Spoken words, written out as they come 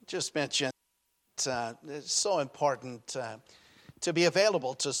just mentioned it's so important to be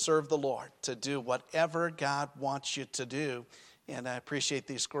available to serve the Lord, to do whatever God wants you to do. And I appreciate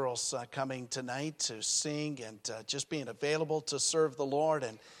these girls coming tonight to sing and just being available to serve the Lord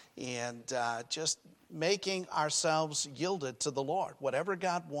and just making ourselves yielded to the Lord. Whatever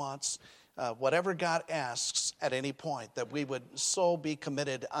God wants, whatever God asks at any point, that we would so be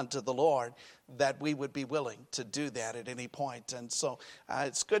committed unto the Lord that we would be willing to do that at any point. And so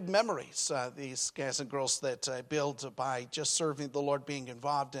it's good memories, these guys and girls that build by just serving the Lord, being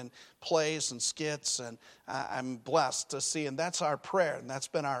involved in plays and skits, and I'm blessed to see, and that's our prayer, and that's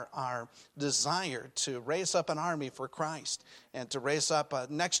been our desire, to raise up an army for Christ and to raise up a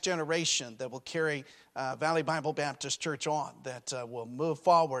next generation that will carry Valley Bible Baptist Church on, that will move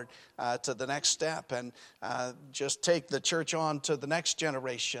forward to the next step and just take the church on to the next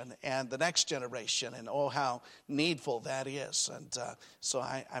generation and the next generation, and oh, how needful that is. And so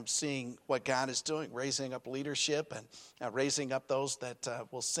I'm seeing what God is doing, raising up leadership and raising up those that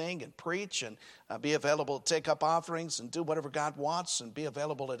will sing and preach and be available to take up offerings and do whatever God wants and be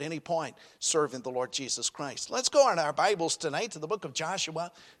available at any point serving the Lord Jesus Christ. Let's go on our Bibles tonight to the book of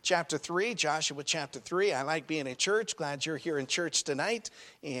Joshua, chapter 3. Joshua, chapter 3. I like being in church. Glad you're here in church tonight.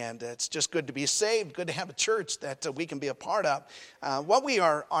 And it's just good to be saved, good to have a church that we can be a part of. What we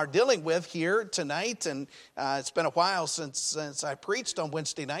are dealing with here tonight, and it's been a while since I preached on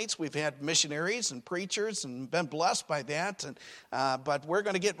Wednesday nights. We've had missionaries and preachers and been blessed by that. But we're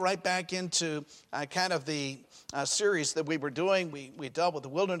going to get right back into kind of the series that we were doing. We dealt with the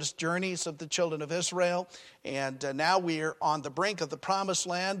wilderness journeys of the children of Israel, and now we're on the brink of the promised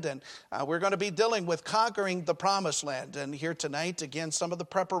land, and we're going to be dealing with conquering the promised land. And here tonight, again, some of the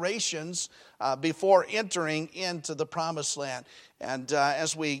preparations before entering into the promised land. And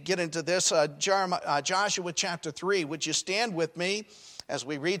as we get into this, Joshua chapter 3, would you stand with me as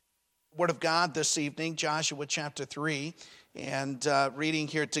we read the Word of God this evening, Joshua chapter 3, and reading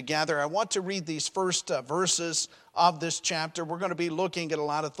here together. I want to read these first verses of this chapter. We're going to be looking at a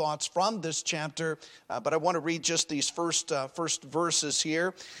lot of thoughts from this chapter, but I want to read just these first verses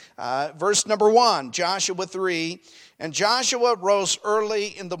here. Verse number 1, Joshua 3, and Joshua rose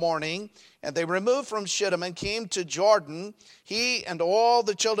early in the morning, and they removed from Shittim and came to Jordan, he and all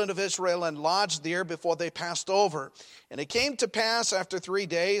the children of Israel, and lodged there before they passed over. And it came to pass after 3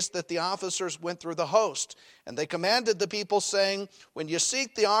 days that the officers went through the host. And they commanded the people, saying, when you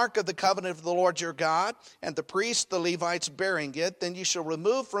seek the ark of the covenant of the Lord your God, and the priests, the Levites, bearing it, then you shall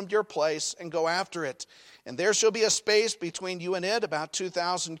remove from your place and go after it. And there shall be a space between you and it, about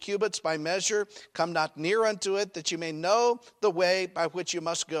 2,000 cubits by measure. Come not near unto it, that you may know the way by which you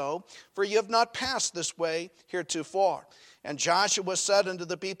must go, for you have not passed this way heretofore. And Joshua said unto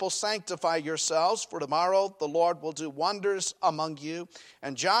the people, sanctify yourselves, for tomorrow the Lord will do wonders among you.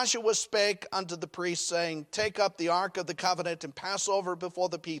 And Joshua spake unto the priests, saying, take up the ark of the covenant and pass over before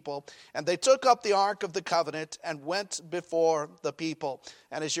the people. And they took up the ark of the covenant and went before the people.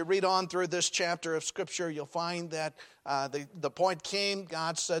 And as you read on through this chapter of Scripture, you'll find that the point came,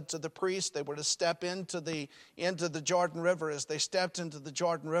 God said to the priests, they were to step into the Jordan River. As they stepped into the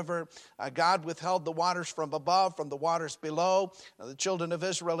Jordan River, God withheld the waters from above, from the waters below. The children of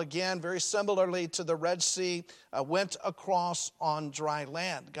Israel, again, very similarly to the Red Sea, went across on dry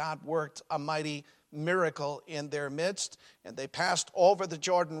land. God worked a mighty miracle in their midst, and they passed over the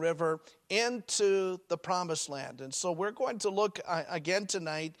Jordan River into the promised land. And so we're going to look again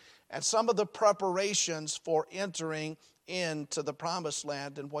tonight at some of the preparations for entering into the promised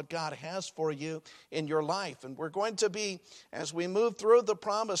land and what God has for you in your life. And we're going to be, as we move through the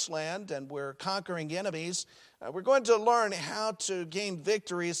promised land and we're conquering enemies, we're going to learn how to gain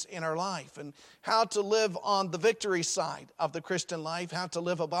victories in our life and how to live on the victory side of the Christian life, how to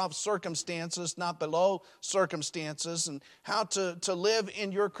live above circumstances, not below circumstances, and how to live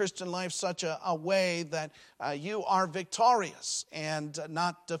in your Christian life such a way that you are victorious and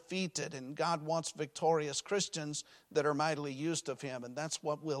not defeated. And God wants victorious Christians that are mightily used of Him. And that's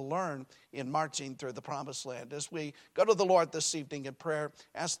what we'll learn in marching through the promised land. As we go to the Lord this evening in prayer,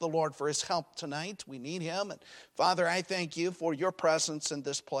 ask the Lord for His help tonight. We need Him. And Father, I thank You for Your presence in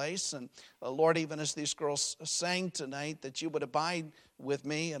this place. And Lord, even as these girls sang tonight, that You would abide with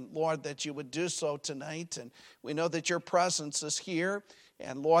me. And Lord, that You would do so tonight. And we know that Your presence is here.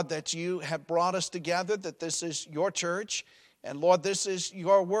 And Lord, that You have brought us together, that this is Your church. And Lord, this is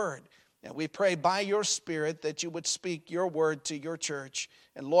Your word. And we pray by Your Spirit that You would speak Your word to Your church.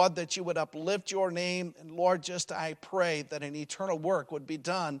 And Lord, that You would uplift Your name. And Lord, just I pray that an eternal work would be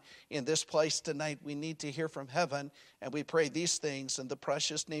done in this place tonight. We need to hear from heaven. And we pray these things in the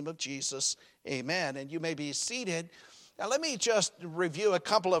precious name of Jesus. Amen. And you may be seated. Now, let me just review a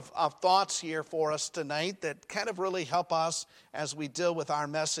couple of thoughts here for us tonight that kind of really help us as we deal with our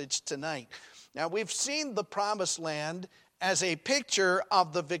message tonight. Now, we've seen the Promised Land as a picture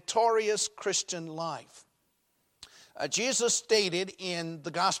of the victorious Christian life. Jesus stated in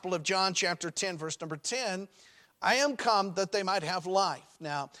the Gospel of John, chapter 10, verse number 10, I am come that they might have life.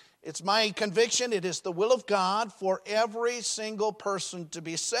 Now, it's my conviction, it is the will of God for every single person to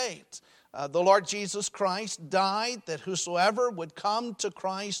be saved. The Lord Jesus Christ died that whosoever would come to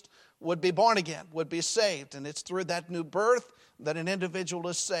Christ would be born again, would be saved. And it's through that new birth that an individual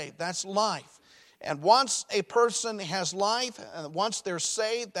is saved. That's life. And once a person has life, and once they're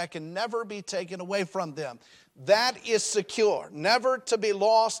saved, that can never be taken away from them. That is secure, never to be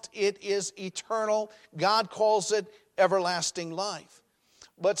lost. It is eternal. God calls it everlasting life.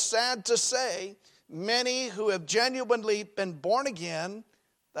 But sad to say, many who have genuinely been born again,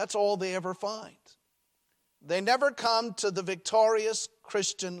 that's all they ever find. They never come to the victorious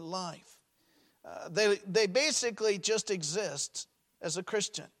Christian life. They basically just exist as a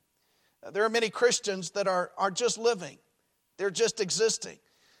Christian. There are many Christians that are just living. They're just existing.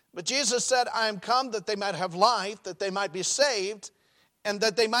 But Jesus said, I am come that they might have life, that they might be saved, and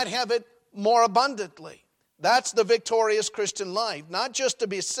that they might have it more abundantly. That's the victorious Christian life. Not just to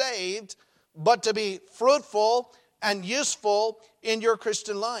be saved, but to be fruitful and useful in your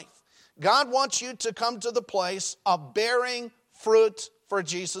Christian life. God wants you to come to the place of bearing fruit for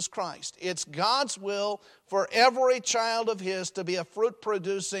Jesus Christ. It's God's will for every child of His to be a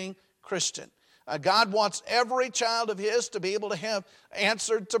fruit-producing Christian. God wants every child of His to be able to have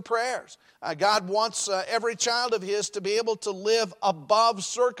answered to prayers. God wants every child of His to be able to live above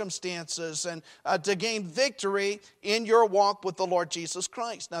circumstances and to gain victory in your walk with the Lord Jesus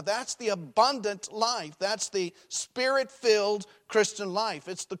Christ. Now that's the abundant life. That's the Spirit-filled Christian life.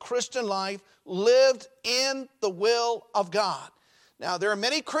 It's the Christian life lived in the will of God. Now there are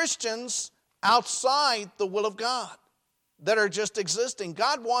many Christians outside the will of God that are just existing.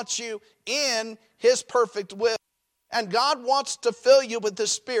 God wants you in His perfect will. And God wants to fill you with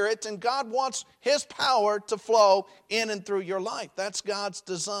His Spirit, and God wants His power to flow in and through your life. That's God's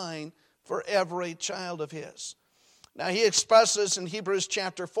design for every child of His. Now He expresses in Hebrews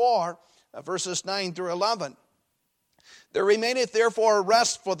chapter 4, verses 9 through 11, there remaineth therefore a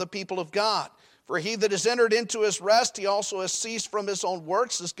rest for the people of God. For he that is entered into his rest, he also has ceased from his own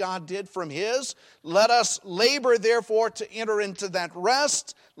works, as God did from his. Let us labor, therefore, to enter into that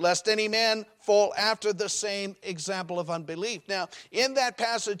rest, lest any man fall after the same example of unbelief. Now, in that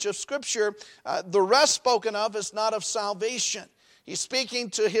passage of Scripture, the rest spoken of is not of salvation. He's speaking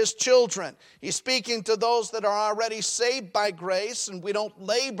to his children. He's speaking to those that are already saved by grace, and we don't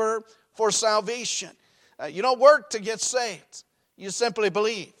labor for salvation. You don't work to get saved. You simply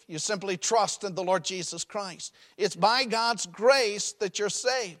believe. You simply trust in the Lord Jesus Christ. It's by God's grace that you're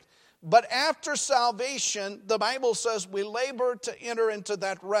saved. But after salvation, the Bible says we labor to enter into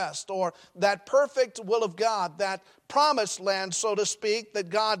that rest, or that perfect will of God, that promised land, so to speak, that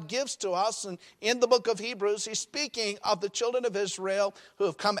God gives to us. And in the book of Hebrews, he's speaking of the children of Israel who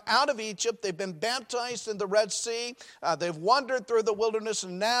have come out of Egypt. They've been baptized in the Red Sea. They've wandered through the wilderness.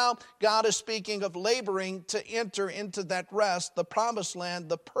 And now God is speaking of laboring to enter into that rest, the promised land,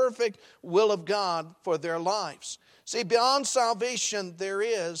 the perfect will of God for their lives. See, beyond salvation, there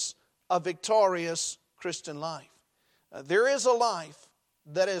is a victorious Christian life. There is a life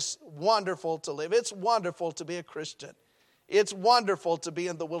that is wonderful to live. It's wonderful to be a Christian. It's wonderful to be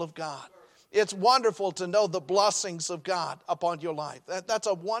in the will of God. It's wonderful to know the blessings of God upon your life. That's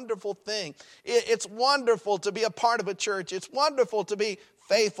a wonderful thing. It's wonderful to be a part of a church. It's wonderful to be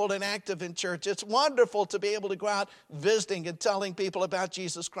faithful and active in church. It's wonderful to be able to go out visiting and telling people about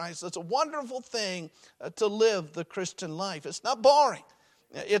Jesus Christ. It's a wonderful thing to live the Christian life. It's not boring.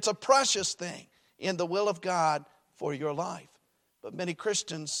 It's a precious thing in the will of God for your life. But many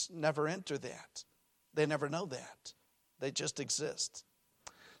Christians never enter that. They never know that. They just exist.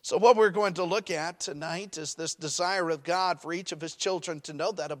 So what we're going to look at tonight is this desire of God for each of His children to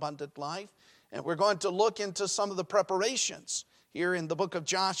know that abundant life. And we're going to look into some of the preparations here in the book of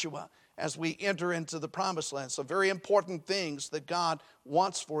Joshua as we enter into the promised land. So very important things that God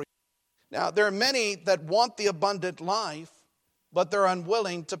wants for you. Now, there are many that want the abundant life, but they're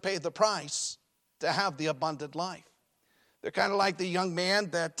unwilling to pay the price to have the abundant life. They're kind of like the young man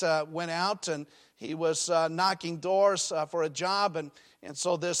that went out and he was knocking doors for a job. And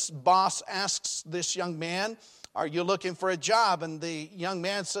so this boss asks this young man, are you looking for a job? And the young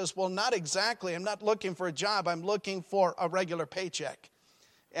man says, well, not exactly. I'm not looking for a job. I'm looking for a regular paycheck.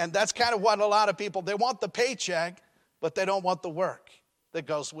 And that's kind of what a lot of people, they want the paycheck, but they don't want the work that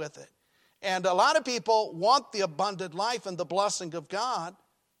goes with it. And a lot of people want the abundant life and the blessing of God,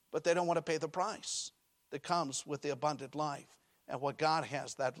 but they don't want to pay the price that comes with the abundant life and what God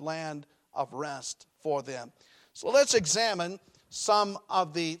has, that land of rest for them. So let's examine some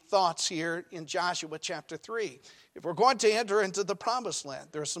of the thoughts here in Joshua chapter 3. If we're going to enter into the promised land,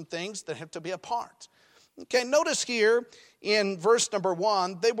 there are some things that have to be a part. Okay, notice here in verse number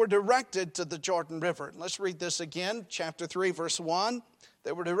 1, they were directed to the Jordan River. Let's read this again, chapter 3, verse 1.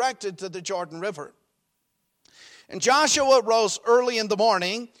 They were directed to the Jordan River. And Joshua rose early in the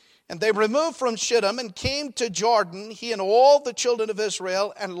morning, and they removed from Shittim and came to Jordan, he and all the children of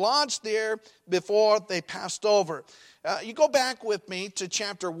Israel, and lodged there before they passed over. You go back with me to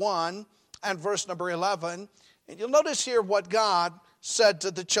chapter 1 and verse number 11, and you'll notice here what God said to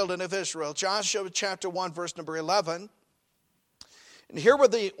the children of Israel. Joshua chapter 1, verse number 11. And here were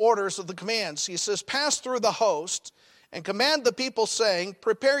the orders of the commands. He says, pass through the host and command the people, saying,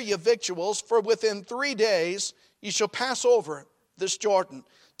 prepare ye victuals, for within 3 days ye shall pass over this Jordan,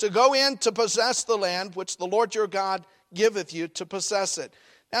 to go in to possess the land which the Lord your God giveth you to possess it.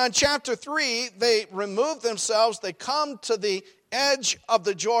 Now in chapter 3, they remove themselves, they come to the edge of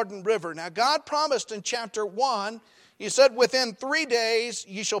the Jordan River. Now God promised in chapter 1, he said, within 3 days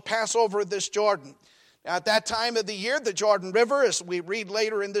ye shall pass over this Jordan. Now at that time of the year, the Jordan River, as we read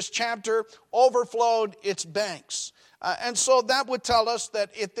later in this chapter, overflowed its banks. And so that would tell us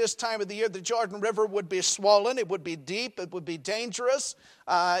that at this time of the year, the Jordan River would be swollen, it would be deep, it would be dangerous.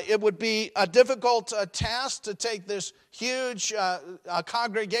 It would be a difficult task to take this huge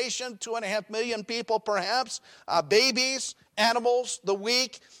congregation, 2.5 million people perhaps, babies, animals, the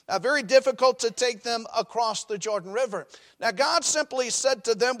weak, very difficult to take them across the Jordan River. Now God simply said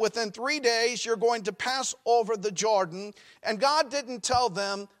to them, within 3 days you're going to pass over the Jordan, and God didn't tell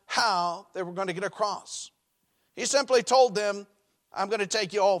them how they were going to get across. He simply told them, I'm going to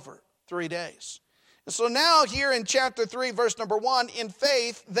take you over 3 days. And so now here in chapter 3, verse number 1, in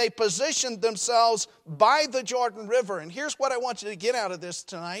faith, they positioned themselves by the Jordan River. And here's what I want you to get out of this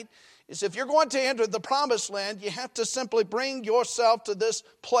tonight, is if you're going to enter the promised land, you have to simply bring yourself to this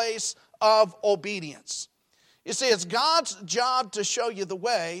place of obedience. You see, it's God's job to show you the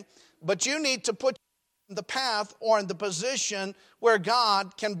way, but you need to put the path or in the position where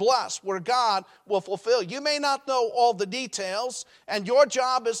God can bless, where God will fulfill. You may not know all the details, and your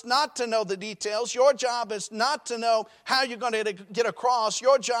job is not to know the details. Your job is not to know how you're going to get across.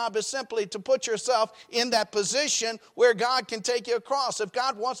 Your job is simply to put yourself in that position where God can take you across. If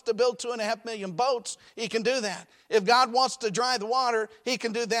God wants to build 2.5 million boats, he can do that. If God wants to dry the water, he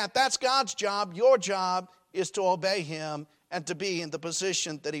can do that. That's God's job. Your job is to obey him and to be in the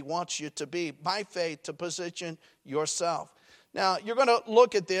position that he wants you to be, by faith, to position yourself. Now, you're going to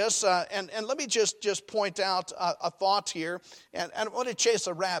look at this, and let me just point out a thought here. And I want to chase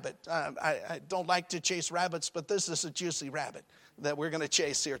a rabbit. I don't like to chase rabbits, but this is a juicy rabbit that we're going to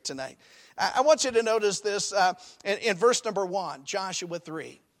chase here tonight. I want you to notice this in verse number 1, Joshua 3.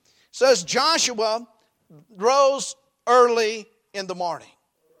 It says, Joshua rose early in the morning.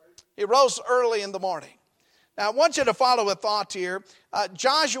 He rose early in the morning. Now, I want you to follow a thought here.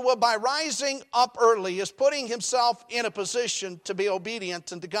 Joshua, by rising up early, is putting himself in a position to be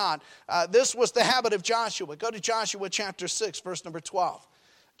obedient unto God. This was the habit of Joshua. Go to Joshua chapter 6, verse number 12.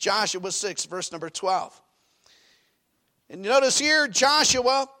 Joshua 6, verse number 12. And notice here,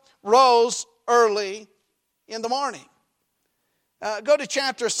 Joshua rose early in the morning. Go to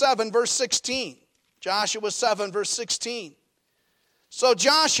chapter 7, verse 16. Joshua 7, verse 16. So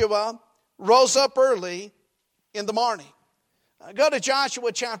Joshua rose up early in the morning. Go to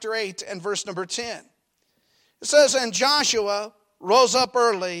Joshua chapter 8 and verse number 10. It says, and Joshua rose up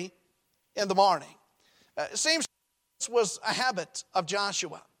early in the morning. It seems this was a habit of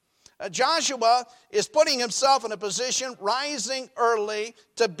Joshua. Joshua is putting himself in a position, rising early,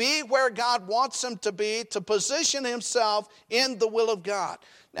 to be where God wants him to be, to position himself in the will of God.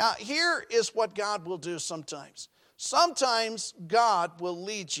 Now, here is what God will do sometimes. Sometimes God will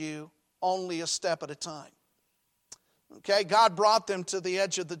lead you only a step at a time. Okay, God brought them to the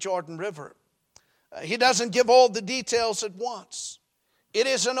edge of the Jordan River. He doesn't give all the details at once. It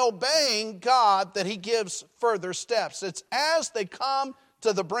is in obeying God that he gives further steps. It's as they come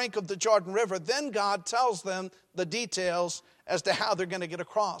to the brink of the Jordan River, then God tells them the details as to how they're going to get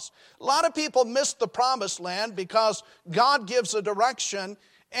across. A lot of people miss the promised land because God gives a direction,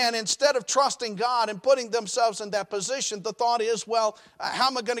 and instead of trusting God and putting themselves in that position, the thought is, well, how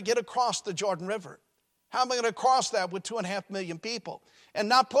am I going to get across the Jordan River? How am I going to cross that with 2.5 million people? And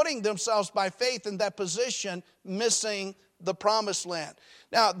not putting themselves by faith in that position, missing the promised land.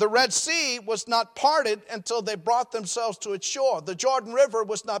 Now, the Red Sea was not parted until they brought themselves to its shore. The Jordan River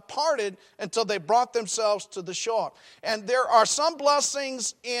was not parted until they brought themselves to the shore. And there are some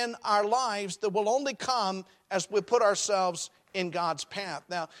blessings in our lives that will only come as we put ourselves in God's path.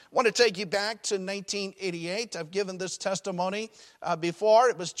 Now, I want to take you back to 1988. I've given this testimony before.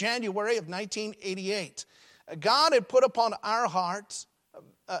 It was January of 1988. God had put upon our hearts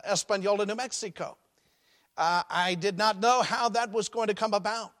Española, New Mexico. I did not know how that was going to come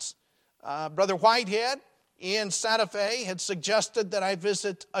about. Brother Whitehead in Santa Fe had suggested that I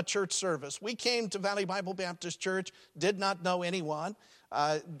visit a church service. We came to Valley Bible Baptist Church, did not know anyone,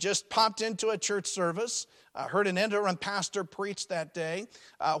 just popped into a church service, heard an interim pastor preach that day.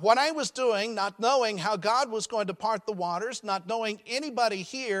 What I was doing, not knowing how God was going to part the waters, not knowing anybody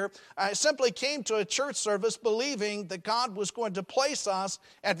here, I simply came to a church service believing that God was going to place us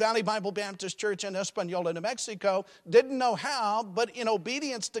at Valley Bible Baptist Church in Española, New Mexico. Didn't know how, but in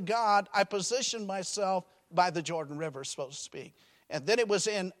obedience to God, I positioned myself by the Jordan River, so to speak. And then it was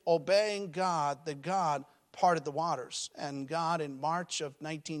in obeying God that God parted the waters. And God, in March of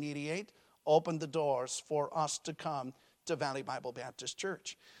 1988, opened the doors for us to come to Valley Bible Baptist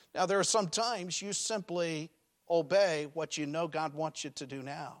Church. Now, there are some times you simply obey what you know God wants you to do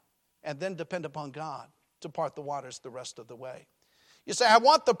now, and then depend upon God to part the waters the rest of the way. You say, I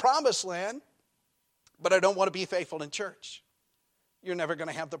want the promised land, but I don't want to be faithful in church. You're never going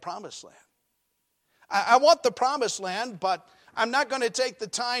to have the promised land. I want the promised land, but I'm not going to take the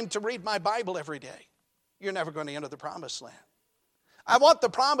time to read my Bible every day. You're never going to enter the promised land. I want the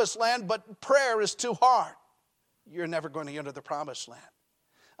promised land, but prayer is too hard. You're never going to enter the promised land.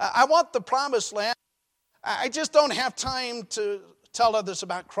 I want the promised land. I just don't have time to tell others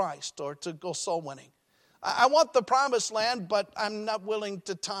about Christ or to go soul winning. I want the promised land, but I'm not willing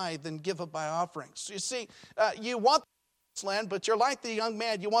to tithe and give up my offerings. You see, you want the promised land, but you're like the young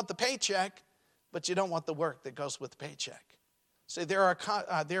man. You want the paycheck, but you don't want the work that goes with the paycheck. See, there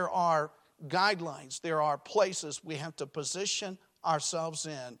are guidelines, there are places we have to position ourselves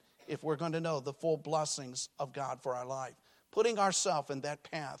in if we're going to know the full blessings of God for our life. Putting ourselves in that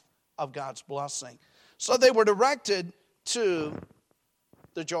path of God's blessing. So they were directed to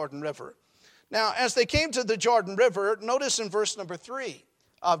the Jordan River. Now, as they came to the Jordan River, notice in verse number 3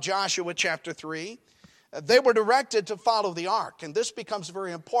 of Joshua chapter 3, they were directed to follow the ark. And this becomes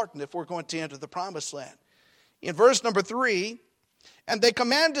very important if we're going to enter the promised land. In verse number 3, and they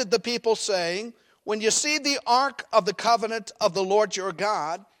commanded the people, saying, when you see the ark of the covenant of the Lord your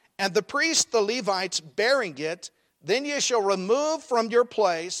God, and the priests, the Levites, bearing it, then you shall remove from your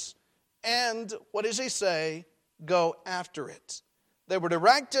place, and, what does he say? Go after it. They were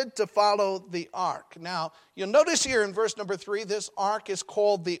directed to follow the ark. Now, you'll notice here in verse number 3, this ark is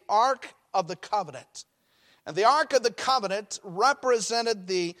called the Ark of the Covenant. And the Ark of the Covenant represented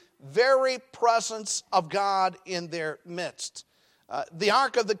the very presence of God in their midst. The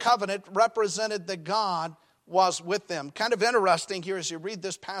Ark of the Covenant represented that God was with them. Kind of interesting here as you read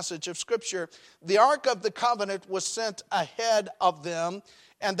this passage of Scripture. The Ark of the Covenant was sent ahead of them,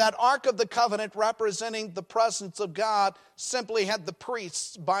 and that Ark of the Covenant representing the presence of God simply had the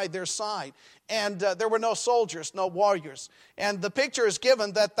priests by their side. And there were no soldiers, no warriors. And the picture is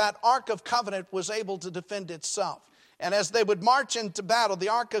given that that Ark of Covenant was able to defend itself. And as they would march into battle, the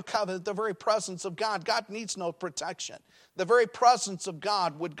Ark of Covenant, the very presence of God, God needs no protection. The very presence of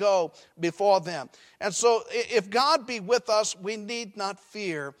God would go before them. And so if God be with us, we need not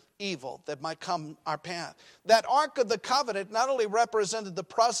fear evil that might come our path. That Ark of the Covenant not only represented the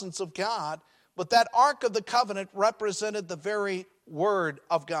presence of God, but that Ark of the Covenant represented the very Word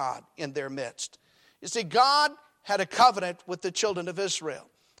of God in their midst. You see, God had a covenant with the children of Israel.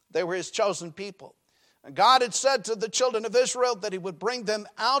 They were His chosen people. And God had said to the children of Israel that He would bring them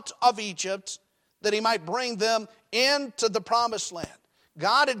out of Egypt, that He might bring them into the promised land.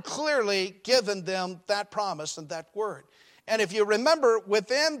 God had clearly given them that promise and that word. And if you remember,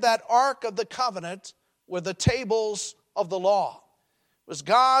 within that Ark of the Covenant were the tables of the law. It was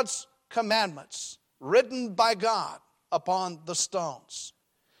God's commandments written by God upon the stones.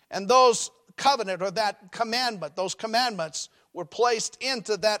 And those covenant or that commandment, those commandments were placed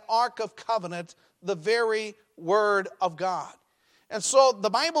into that Ark of Covenant, the very Word of God. And so the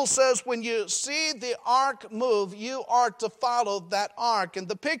Bible says when you see the ark move, you are to follow that ark. And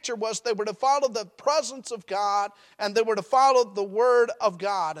the picture was they were to follow the presence of God and they were to follow the Word of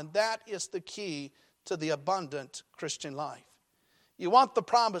God. And that is the key to the abundant Christian life. You want the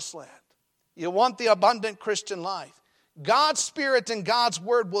promised land. You want the abundant Christian life. God's Spirit and God's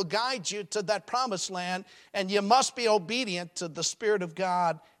Word will guide you to that promised land, and you must be obedient to the Spirit of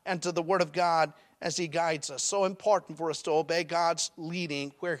God and to the Word of God as He guides us. So important for us to obey God's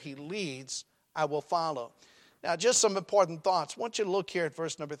leading. Where He leads, I will follow. Now, just some important thoughts. I want you to look here at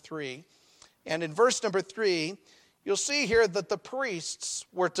verse number 3. And in verse number 3, you'll see here that the priests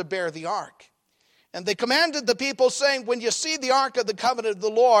were to bear the ark. And they commanded the people, saying, when you see the ark of the covenant of the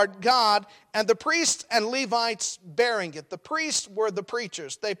Lord God, and the priests and Levites bearing it. The priests were the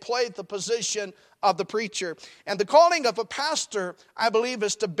preachers. They played the position of the preacher. And the calling of a pastor, I believe,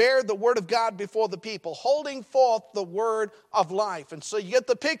 is to bear the word of God before the people, holding forth the word of life. And so you get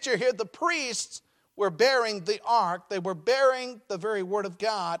the picture here. The priests were bearing the ark. They were bearing the very word of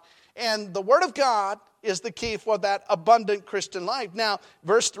God. And the word of God is the key for that abundant Christian life. Now,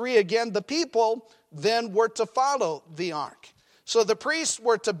 verse 3 again, the people then were to follow the ark. So the priests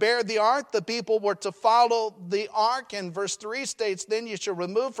were to bear the ark, the people were to follow the ark, and verse 3 states, then you shall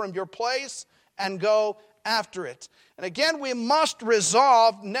remove from your place and go after it. And again, we must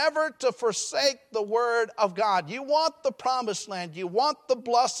resolve never to forsake the word of God. You want the promised land, you want the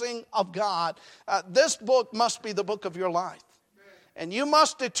blessing of God. This book must be the book of your life. And you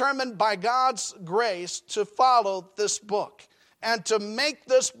must determine by God's grace to follow this book and to make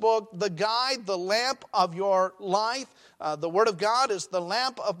this book the guide, the lamp of your life. The Word of God is the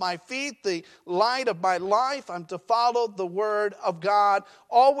lamp of my feet, the light of my life. I'm to follow the Word of God.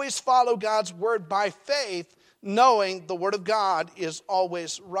 Always follow God's Word by faith, knowing the Word of God is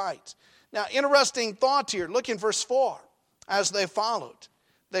always right. Now, interesting thought here. Look in verse 4. As they followed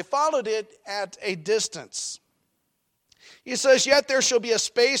it at a distance. He says, yet there shall be a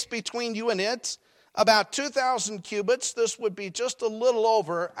space between you and it, about 2,000 cubits. This would be just a little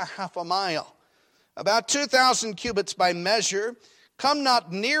over a half a mile. About 2,000 cubits by measure. Come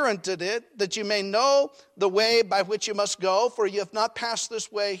not near unto it, that you may know the way by which you must go, for you have not passed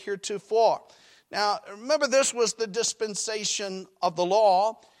this way heretofore. Now, remember, this was the dispensation of the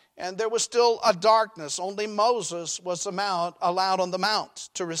law, and there was still a darkness. Only Moses was allowed on the mount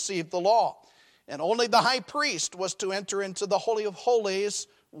to receive the law. And only the high priest was to enter into the Holy of Holies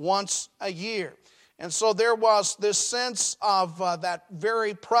once a year. And so there was this sense of that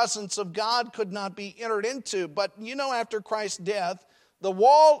very presence of God could not be entered into. But you know, after Christ's death, the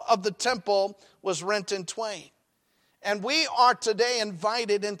wall of the temple was rent in twain. And we are today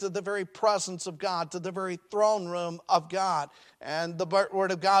invited into the very presence of God, to the very throne room of God. And the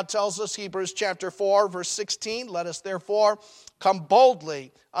Word of God tells us, Hebrews chapter 4, verse 16, let us therefore come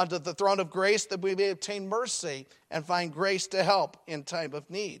boldly unto the throne of grace, that we may obtain mercy and find grace to help in time of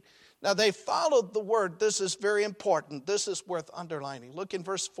need. Now, they followed the word. This is very important. This is worth underlining. Look in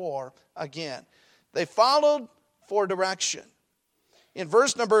verse 4 again. They followed for direction. In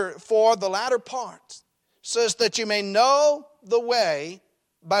verse number 4, the latter part says that you may know the way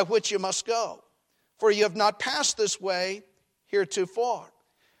by which you must go, for you have not passed this way heretofore.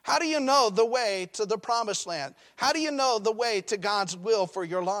 How do you know the way to the promised land? How do you know the way to God's will for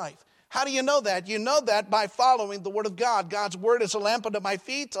your life? How do you know that? You know that by following the Word of God. God's Word is a lamp unto my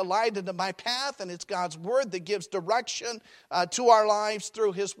feet, a light unto my path, and it's God's Word that gives direction to our lives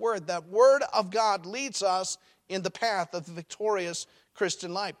through His Word. That Word of God leads us in the path of the victorious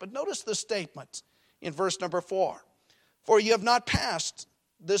Christian life. But notice the statement in verse number 4. For you have not passed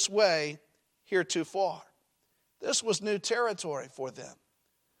this way heretofore. This was new territory for them.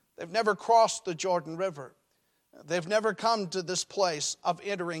 They've never crossed the Jordan River. They've never come to this place of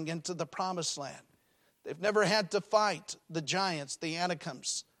entering into the promised land. They've never had to fight the giants, the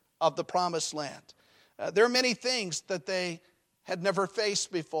Anakims of the promised land. There are many things that they had never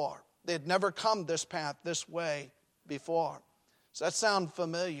faced before. They had never come this path, this way before. Does that sound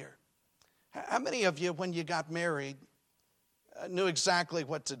familiar? How many of you, when you got married, knew exactly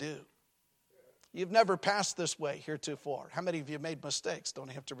what to do? You've never passed this way heretofore. How many of you made mistakes?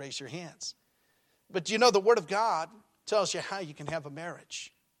 Don't have to raise your hands. But you know, the Word of God tells you how you can have a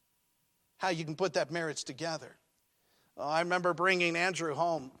marriage, how you can put that marriage together. I remember bringing Andrew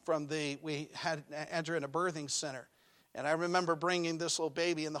home we had Andrew in a birthing center. And I remember bringing this little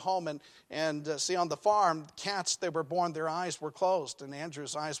baby in the home, and see, on the farm, cats, they were born, their eyes were closed, and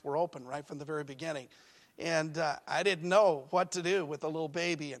Andrew's eyes were open right from the very beginning. And I didn't know what to do with a little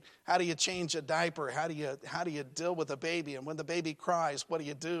baby, and how do you change a diaper? How do you deal with a baby? And when the baby cries, what do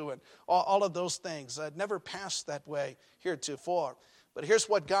you do? And all of those things. I'd never passed that way heretofore. But here's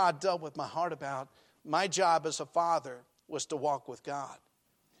what God dealt with my heart about. My job as a father was to walk with God.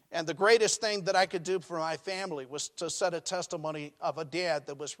 And the greatest thing that I could do for my family was to set a testimony of a dad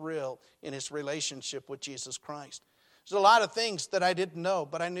that was real in his relationship with Jesus Christ. There's a lot of things that I didn't know,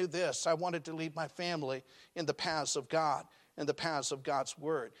 but I knew this. I wanted to lead my family in the paths of God, in the paths of God's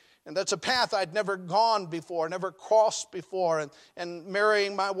Word. And that's a path I'd never gone before, never crossed before. And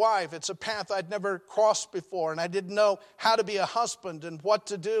marrying my wife, it's a path I'd never crossed before. And I didn't know how to be a husband and what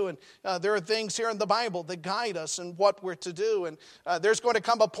to do. And there are things here in the Bible that guide us in what we're to do. And there's going to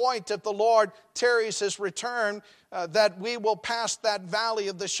come a point, if the Lord tarries his return, that we will pass that valley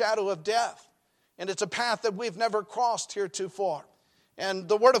of the shadow of death. And it's a path that we've never crossed heretofore. And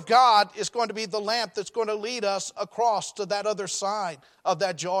the Word of God is going to be the lamp that's going to lead us across to that other side of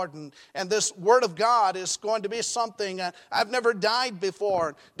that Jordan. And this Word of God is going to be something, I've never died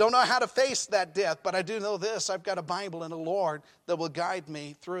before. Don't know how to face that death, but I do know this. I've got a Bible and a Lord that will guide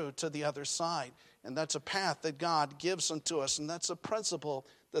me through to the other side. And that's a path that God gives unto us, and that's a principle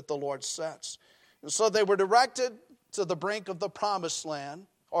that the Lord sets. And so they were directed to the brink of the promised land,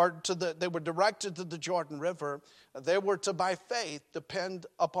 they were directed to the Jordan River. They were to, by faith, depend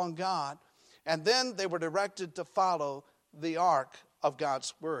upon God. And then they were directed to follow the ark of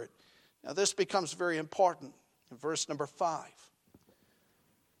God's Word. Now this becomes very important in verse number 5.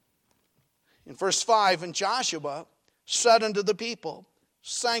 In verse 5, and Joshua said unto the people,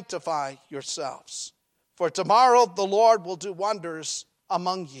 sanctify yourselves, for tomorrow the Lord will do wonders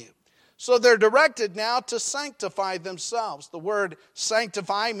among you. So they're directed now to sanctify themselves. The word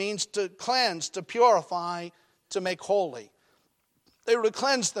sanctify means to cleanse, to purify, to make holy. They were to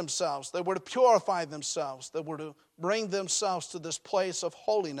cleanse themselves. They were to purify themselves. They were to bring themselves to this place of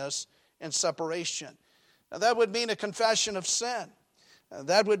holiness and separation. Now that would mean a confession of sin.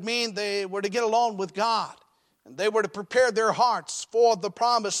 That would mean they were to get alone with God. And they were to prepare their hearts for the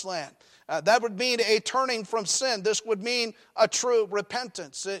promised land. That would mean a turning from sin. This would mean a true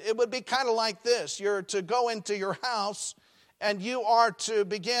repentance. It would be kind of like this. You're to go into your house and you are to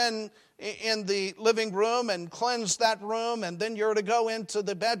begin in the living room and cleanse that room. And then you're to go into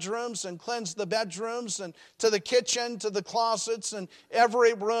the bedrooms and cleanse the bedrooms, and to the kitchen, to the closets, and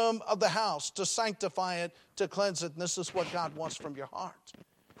every room of the house, to sanctify it, to cleanse it. And this is what God wants from your heart,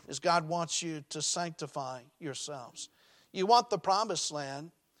 is God wants you to sanctify yourselves. You want the promised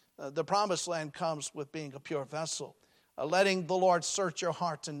land. The promised land comes with being a pure vessel, letting the Lord search your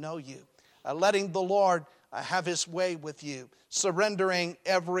heart and know you, letting the Lord have his way with you, surrendering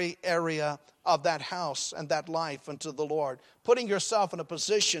every area of that house and that life unto the Lord, putting yourself in a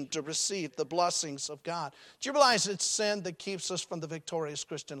position to receive the blessings of God. Do you realize it's sin that keeps us from the victorious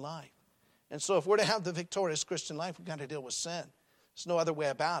Christian life? And so if we're to have the victorious Christian life, we've got to deal with sin. There's no other way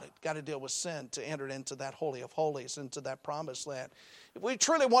about it. Got to deal with sin to enter into that holy of holies, into that promised land. If we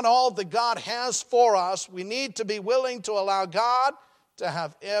truly want all that God has for us, we need to be willing to allow God to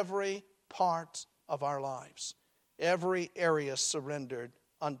have every part of our lives, every area surrendered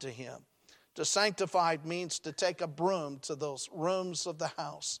unto him. To sanctify means to take a broom to those rooms of the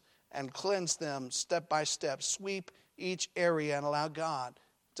house and cleanse them step by step, sweep each area and allow God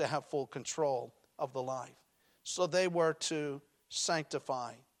to have full control of the life. So they were to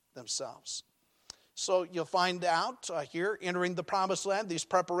sanctify themselves. So you'll find out here, entering the promised land, these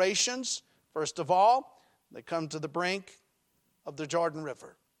preparations. First of all, they come to the brink of the Jordan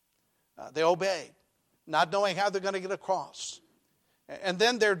River. They obeyed, not knowing how they're going to get across. And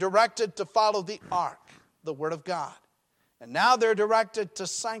then they're directed to follow the ark, the Word of God. And now they're directed to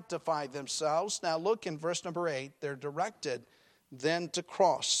sanctify themselves. Now look in verse number 8. They're directed then to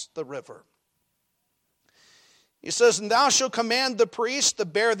cross the river. He says, and thou shalt command the priest to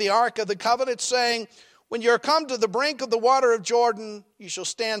bear the ark of the covenant, saying, when you are come to the brink of the water of Jordan, you shall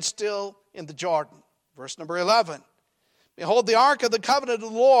stand still in the Jordan. Verse number 11. Behold, the ark of the covenant of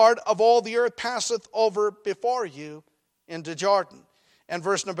the Lord of all the earth passeth over before you into Jordan. And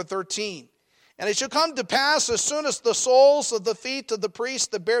verse number 13. And it shall come to pass, as soon as the soles of the feet of the priests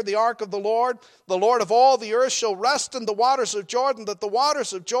that bear the ark of the Lord of all the earth, shall rest in the waters of Jordan, that the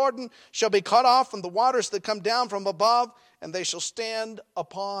waters of Jordan shall be cut off from the waters that come down from above, and they shall stand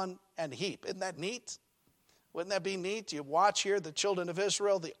upon an heap. Isn't that neat? Wouldn't that be neat? You watch here the children of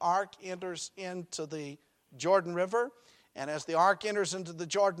Israel, the ark enters into the Jordan River. And as the ark enters into the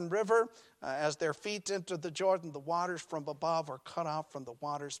Jordan River, as their feet enter the Jordan, the waters from above are cut off from the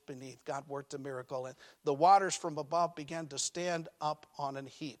waters beneath. God worked a miracle, and the waters from above began to stand up on a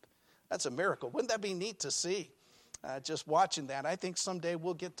heap. That's a miracle. Wouldn't that be neat to see? Just watching that. I think someday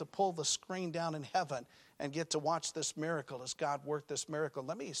we'll get to pull the screen down in heaven and get to watch this miracle as God worked this miracle.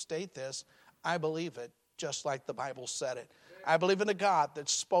 Let me state this. I believe it just like the Bible said it. I believe in a God that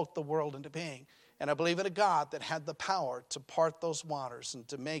spoke the world into being. And I believe in a God that had the power to part those waters and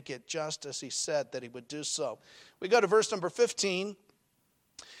to make it just as he said that he would do so. We go to verse number 15.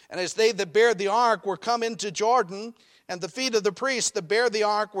 And as they that bare the ark were come into Jordan, and the feet of the priests that bare the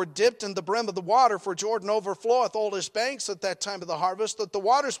ark were dipped in the brim of the water, for Jordan overfloweth all his banks at that time of the harvest, that the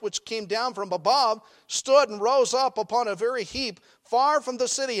waters which came down from above stood and rose up upon a very heap far from the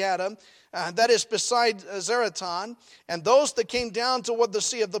city Adam, that is beside Zeraton. And those that came down toward the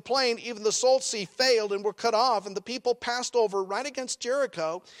sea of the plain, even the salt sea, failed and were cut off, and the people passed over right against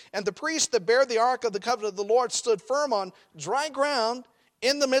Jericho. And the priests that bare the ark of the covenant of the Lord stood firm on dry ground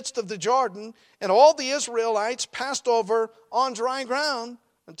in the midst of the Jordan, and all the Israelites passed over on dry ground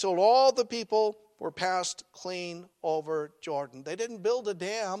until all the people were passed clean over Jordan. They didn't build a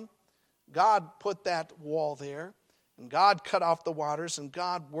dam. God put that wall there, and God cut off the waters, and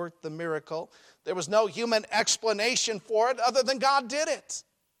God worked the miracle. There was no human explanation for it other than God did it.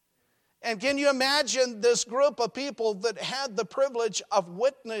 And can you imagine this group of people that had the privilege of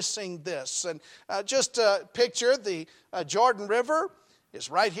witnessing this? And just picture the Jordan River is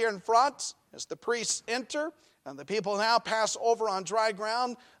right here in front as the priests enter, and the people now pass over on dry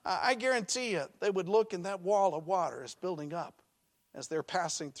ground. I guarantee you they would look, and that wall of water is building up as they're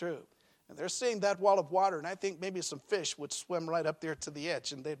passing through. And they're seeing that wall of water, and I think maybe some fish would swim right up there to the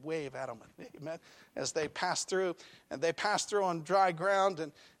edge, and they'd wave at them, amen, as they pass through. And they pass through on dry ground,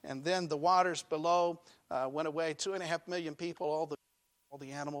 and then the waters below went away. 2.5 million people, all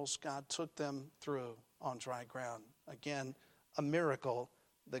the animals, God took them through on dry ground. Again, a miracle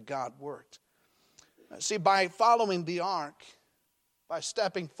that God worked. See, by following the ark, by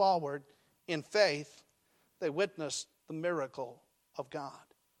stepping forward in faith, they witnessed the miracle of God.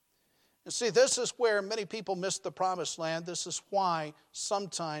 And see, this is where many people miss the promised land. This is why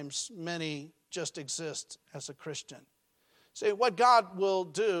sometimes many just exist as a Christian. See, what God will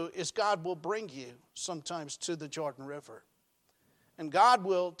do is God will bring you sometimes to the Jordan River. And God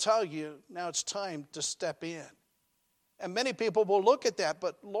will tell you, now it's time to step in. And many people will look at that,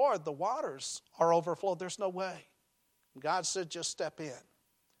 but Lord, the waters are overflowed. There's no way. And God said, just step in.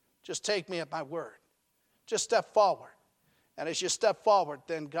 Just take me at my word. Just step forward. And as you step forward,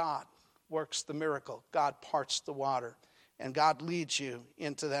 then God works the miracle. God parts the water. And God leads you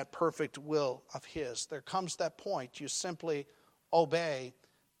into that perfect will of His. There comes that point you simply obey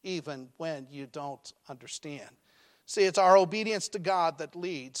even when you don't understand. See, it's our obedience to God that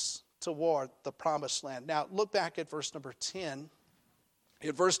leads toward the promised land. Now, look back at verse number 10.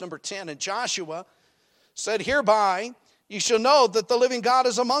 In verse number 10, and Joshua said, hereby you shall know that the living God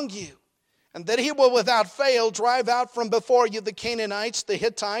is among you, and that He will without fail drive out from before you the Canaanites, the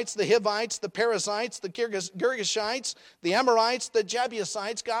Hittites, the Hivites, the Perizzites, the Girgashites, the Amorites, the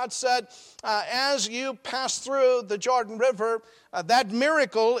Jebusites. God said, as you pass through the Jordan River, that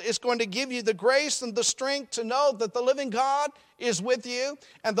miracle is going to give you the grace and the strength to know that the living God is with you,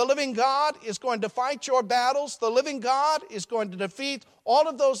 and the living God is going to fight your battles. The living God is going to defeat all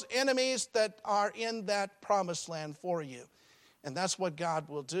of those enemies that are in that promised land for you. And that's what God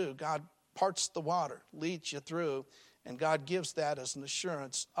will do. God parts the water, leads you through, and God gives that as an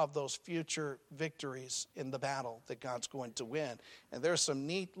assurance of those future victories in the battle that God's going to win. And there's some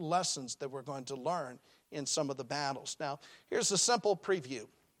neat lessons that we're going to learn in some of the battles. Now, here's a simple preview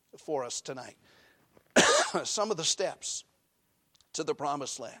for us tonight. Some of the steps to the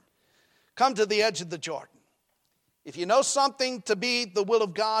promised land. Come to the edge of the Jordan. If you know something to be the will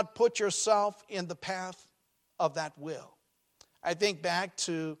of God, put yourself in the path of that will. I think back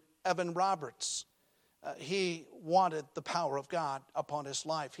to Evan Roberts. He wanted the power of God upon his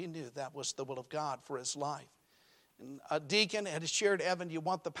life. He knew that was the will of God for his life. And a deacon had shared, Evan, you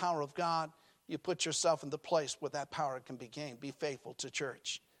want the power of God, you put yourself in the place where that power can be gained. Be faithful to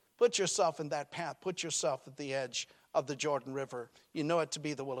church. Put yourself in that path. Put yourself at the edge of the Jordan River. You know it to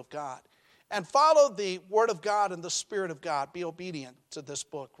be the will of God. And follow the Word of God and the Spirit of God. Be obedient to this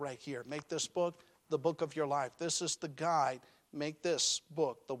book right here. Make this book the book of your life. This is the guide. Make this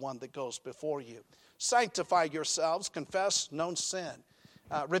book the one that goes before you. Sanctify yourselves. Confess known sin.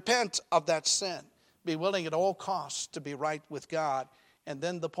 Repent of that sin. Be willing at all costs to be right with God. And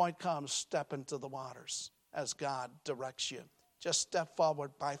then the point comes, step into the waters as God directs you. Just step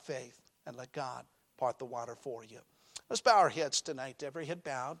forward by faith and let God part the water for you. Let's bow our heads tonight. Every head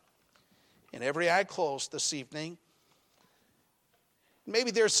bowed and every eye closed this evening. Maybe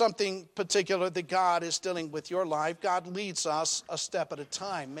there's something particular that God is dealing with your life. God leads us a step at a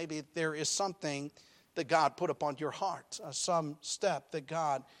time. Maybe there is something that God put upon your heart, some step that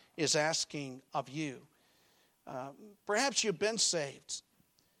God is asking of you. Perhaps you've been saved,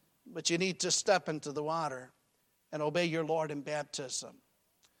 but you need to step into the water and obey your Lord in baptism.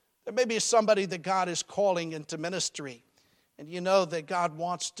 There may be somebody that God is calling into ministry, and you know that God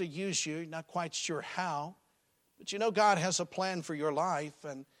wants to use you. You're not quite sure how, but you know God has a plan for your life,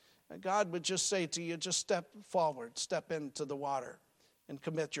 and God would just say to you, just step forward, step into the water, and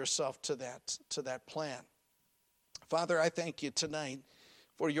commit yourself to that plan. Father, I thank you tonight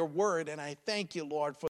for your word, and I thank you, Lord, for